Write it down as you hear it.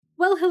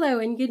Well, hello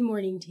and good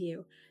morning to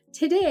you.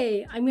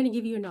 Today, I'm going to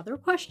give you another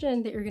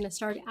question that you're going to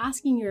start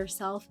asking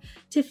yourself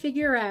to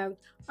figure out,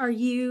 are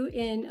you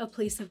in a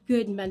place of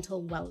good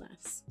mental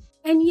wellness?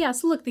 And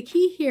yes, look, the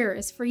key here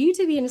is for you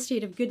to be in a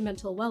state of good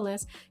mental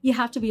wellness, you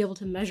have to be able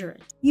to measure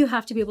it. You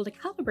have to be able to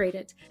calibrate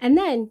it. And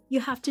then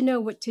you have to know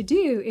what to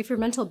do if your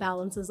mental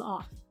balance is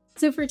off.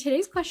 So for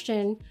today's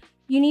question,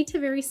 you need to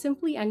very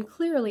simply and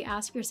clearly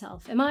ask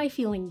yourself, am I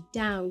feeling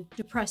down,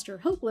 depressed, or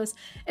hopeless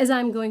as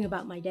I'm going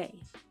about my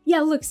day? Yeah,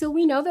 look, so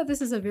we know that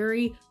this is a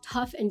very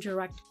tough and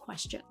direct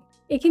question.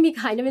 It can be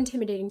kind of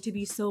intimidating to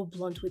be so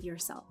blunt with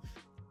yourself.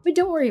 But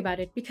don't worry about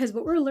it, because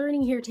what we're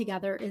learning here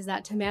together is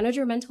that to manage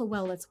our mental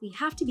wellness, we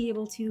have to be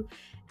able to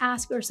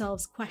ask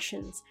ourselves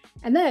questions,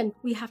 and then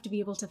we have to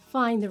be able to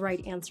find the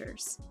right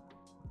answers.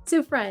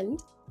 So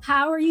friend,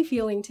 how are you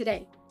feeling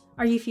today?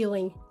 Are you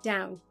feeling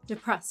down,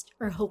 depressed,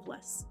 or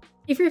hopeless?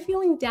 If you're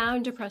feeling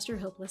down, depressed, or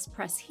hopeless,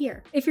 press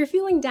here. If you're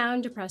feeling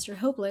down, depressed, or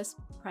hopeless,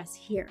 press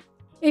here.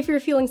 If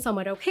you're feeling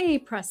somewhat okay,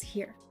 press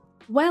here.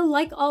 Well,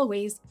 like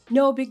always,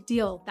 no big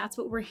deal. That's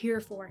what we're here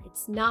for.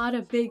 It's not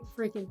a big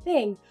freaking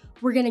thing.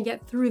 We're gonna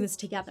get through this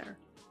together.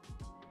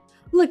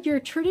 Look, your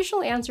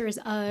traditional answers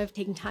of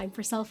taking time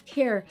for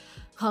self-care,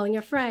 calling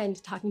a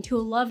friend, talking to a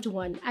loved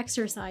one,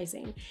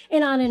 exercising,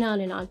 and on and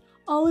on and on,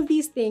 all of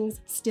these things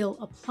still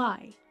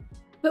apply.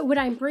 But what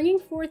I'm bringing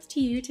forth to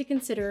you to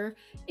consider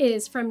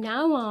is, from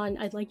now on,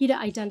 I'd like you to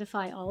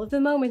identify all of the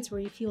moments where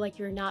you feel like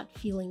you're not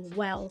feeling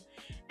well,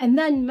 and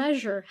then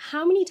measure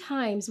how many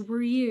times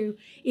were you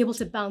able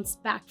to bounce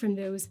back from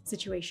those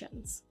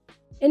situations.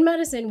 In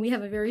medicine, we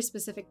have a very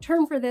specific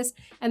term for this,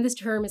 and this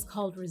term is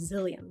called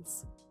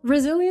resilience.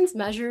 Resilience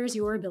measures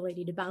your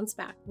ability to bounce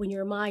back when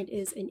your mind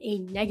is in a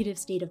negative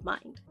state of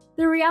mind.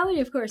 The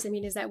reality, of course,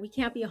 is that we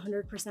can't be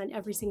 100%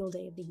 every single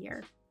day of the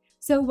year.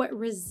 So what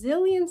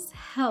resilience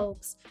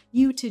helps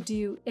you to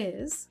do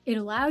is it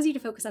allows you to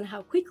focus on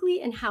how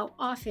quickly and how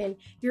often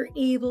you're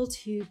able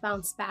to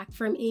bounce back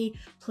from a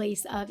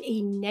place of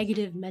a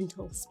negative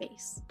mental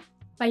space.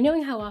 By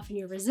knowing how often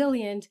you're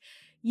resilient,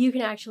 you can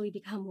actually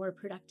become more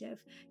productive.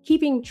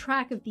 Keeping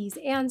track of these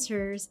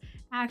answers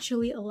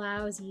actually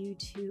allows you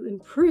to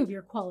improve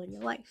your quality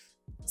of life.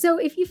 So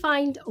if you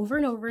find over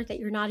and over that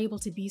you're not able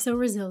to be so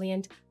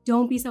resilient,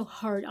 don't be so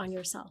hard on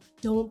yourself.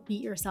 Don't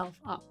beat yourself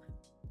up.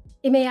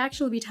 It may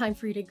actually be time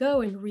for you to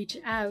go and reach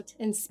out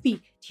and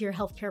speak to your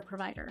healthcare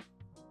provider.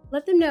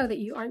 Let them know that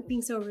you aren't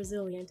being so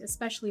resilient,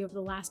 especially over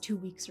the last 2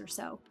 weeks or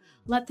so.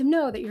 Let them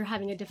know that you're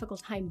having a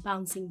difficult time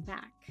bouncing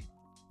back.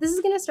 This is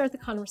going to start the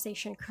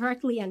conversation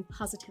correctly and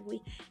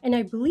positively, and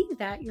I believe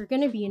that you're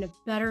going to be in a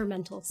better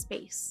mental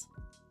space.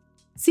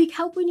 Seek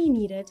help when you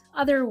need it.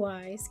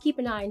 Otherwise, keep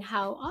an eye on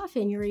how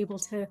often you're able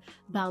to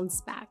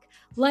bounce back.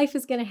 Life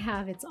is going to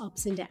have its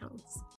ups and downs.